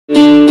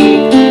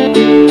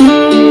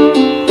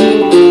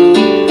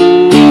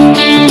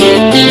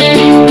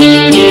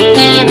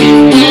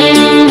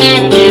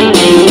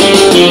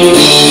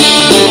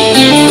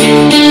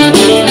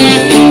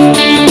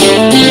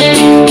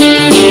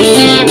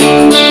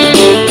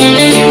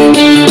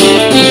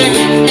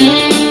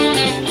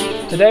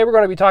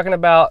going to be talking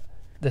about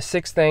the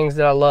 6 things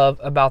that I love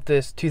about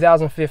this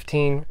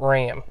 2015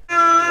 Ram.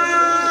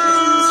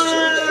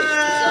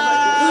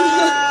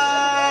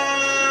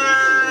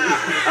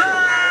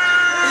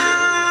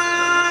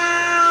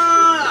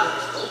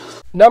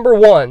 Number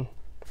 1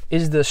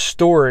 is the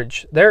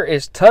storage. There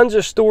is tons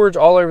of storage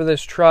all over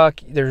this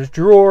truck. There's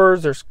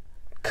drawers, there's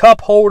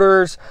cup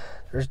holders,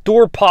 there's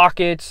door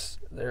pockets,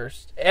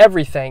 there's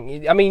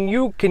everything. I mean,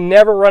 you can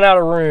never run out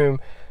of room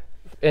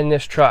in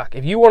this truck.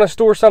 If you want to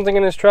store something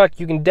in this truck,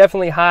 you can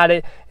definitely hide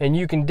it, and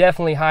you can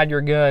definitely hide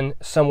your gun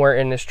somewhere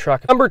in this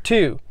truck. Number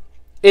 2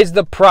 is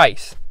the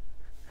price.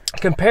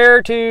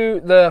 Compared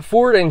to the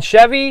Ford and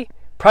Chevy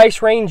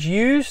price range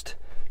used,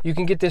 you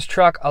can get this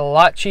truck a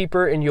lot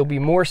cheaper and you'll be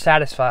more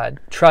satisfied.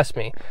 Trust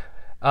me.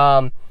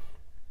 As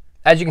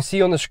you can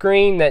see on the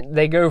screen, that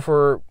they go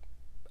for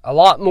a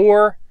lot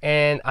more,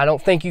 and I don't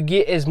think you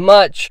get as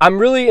much. I'm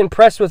really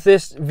impressed with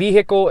this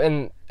vehicle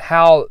and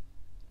how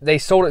they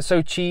sold it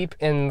so cheap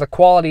and the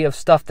quality of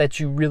stuff that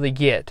you really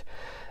get.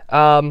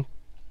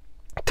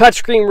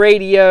 Touchscreen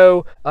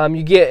radio,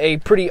 you get a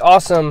pretty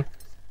awesome,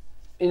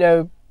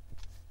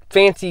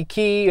 fancy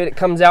key. It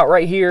comes out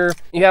right here.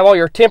 You have all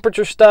your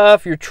temperature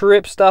stuff, your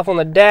trip stuff on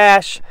the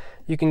dash.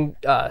 You can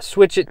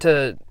switch it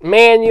to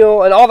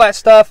manual and all that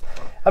stuff.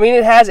 I mean,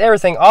 it has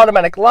everything.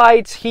 Automatic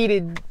lights,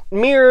 heated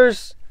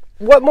mirrors.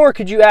 What more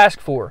could you ask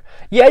for?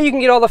 Yeah, you can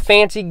get all the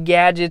fancy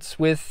gadgets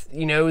with,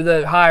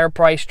 the higher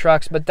price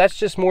trucks, but that's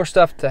just more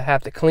stuff to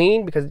have to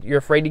clean because you're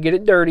afraid to get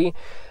it dirty.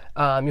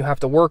 You'll have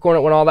to work on it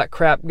when all that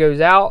crap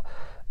goes out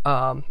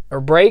or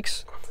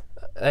breaks.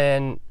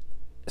 And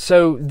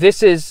so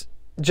this is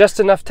just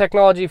enough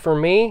technology for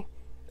me,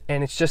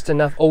 and it's just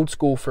enough old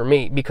school for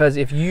me, because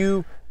if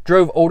you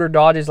drove older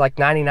Dodges, like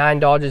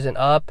 99 Dodges and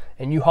up,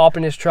 and you hop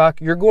in this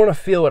truck, you're going to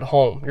feel at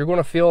home. You're going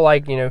to feel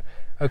like,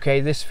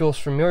 okay, this feels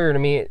familiar to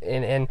me,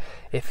 and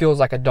it feels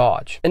like a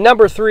Dodge. And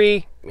number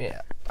 3,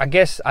 yeah, I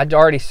guess I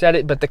already said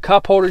it, but the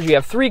cup holders. You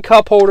have 3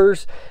 cup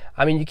holders.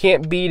 I mean, you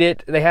can't beat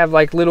it. They have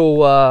like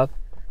little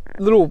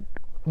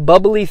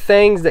bubbly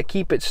things that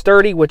keep it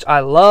sturdy, which I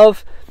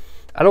love.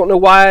 I don't know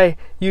why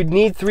you'd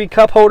need 3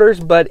 cup holders,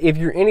 but if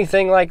you're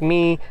anything like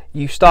me,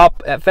 you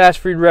stop at fast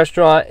food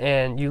restaurant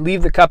and you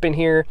leave the cup in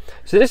here.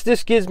 So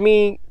this gives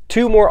me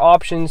 2 more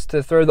options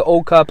to throw the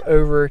old cup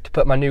over to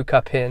put my new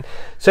cup in.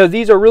 So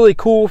these are really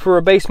cool for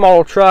a base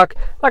model truck.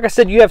 Like I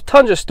said, you have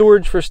tons of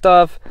storage for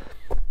stuff,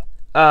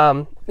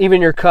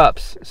 even your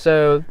cups.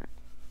 So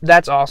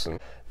that's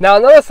awesome. Now,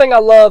 another thing I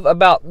love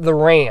about the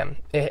Ram,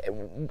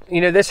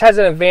 this has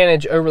an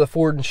advantage over the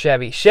Ford and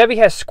Chevy. Chevy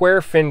has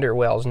square fender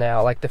wells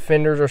now, like the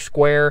fenders are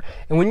square.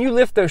 And when you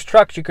lift those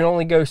trucks, you can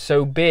only go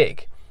so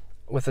big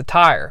with the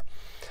tire.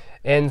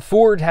 And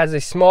Ford has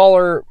a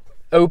smaller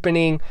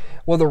opening.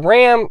 Well, the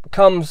Ram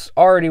comes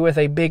already with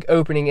a big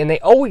opening, and they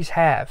always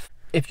have.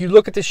 If you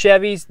look at the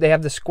Chevys, they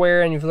have the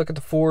square, and if you look at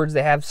the Fords,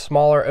 they have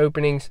smaller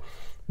openings.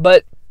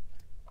 But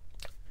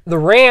the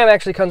Ram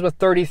actually comes with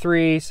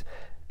 33s,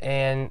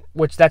 and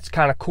which that's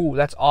kind of cool.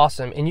 That's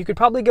awesome. And you could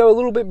probably go a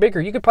little bit bigger.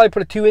 You could probably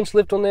put a 2-inch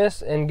lift on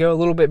this and go a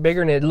little bit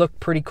bigger, and it'd look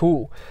pretty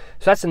cool.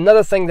 So that's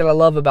another thing that I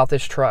love about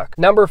this truck.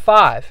 Number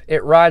 5,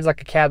 it rides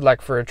like a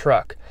Cadillac for a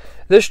truck.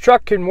 This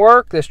truck can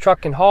work, this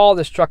truck can haul,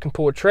 this truck can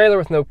pull a trailer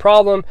with no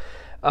problem.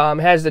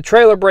 It has the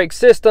trailer brake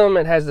system,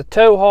 it has the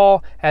tow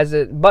haul, has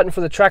a button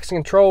for the traction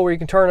control where you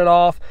can turn it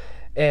off,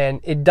 and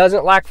it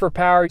doesn't lack for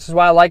power. This is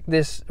why I like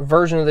this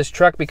version of this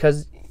truck,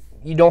 because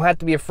you don't have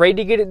to be afraid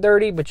to get it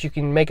dirty, but you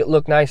can make it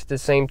look nice at the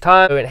same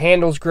time. It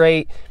handles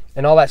great,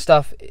 and all that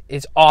stuff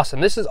is awesome.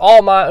 This is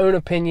all my own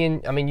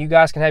opinion. I mean, you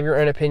guys can have your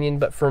own opinion,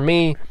 but for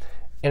me,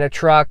 in a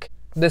truck,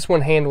 this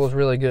one handles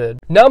really good.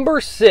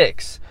 Number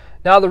 6.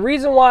 Now, the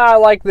reason why I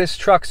like this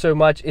truck so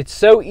much, it's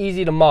so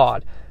easy to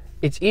mod.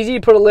 It's easy to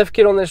put a lift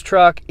kit on this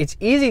truck. It's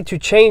easy to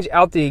change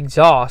out the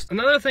exhaust.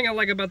 Another thing I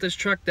like about this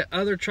truck that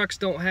other trucks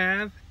don't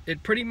have,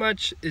 it pretty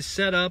much is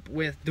set up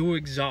with dual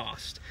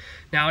exhaust.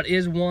 Now, it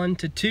is 1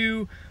 to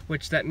 2,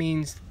 which that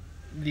means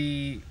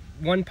the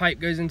 1 pipe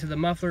goes into the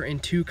muffler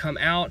and 2 come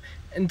out.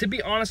 And to be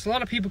honest, a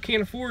lot of people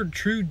can't afford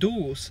true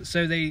duals,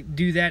 so they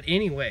do that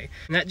anyway.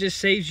 And that just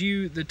saves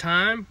you the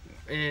time,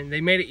 and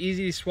they made it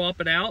easy to swap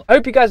it out. I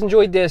hope you guys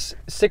enjoyed this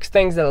 6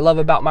 things that I love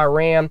about my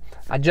Ram.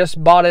 I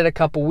just bought it a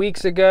couple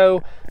weeks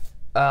ago.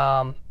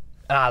 And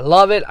I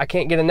love it. I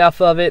can't get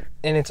enough of it,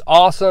 and it's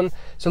awesome.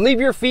 So leave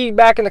your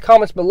feedback in the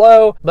comments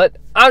below. But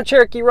I'm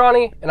Cherokee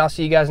Ronnie, and I'll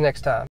see you guys next time.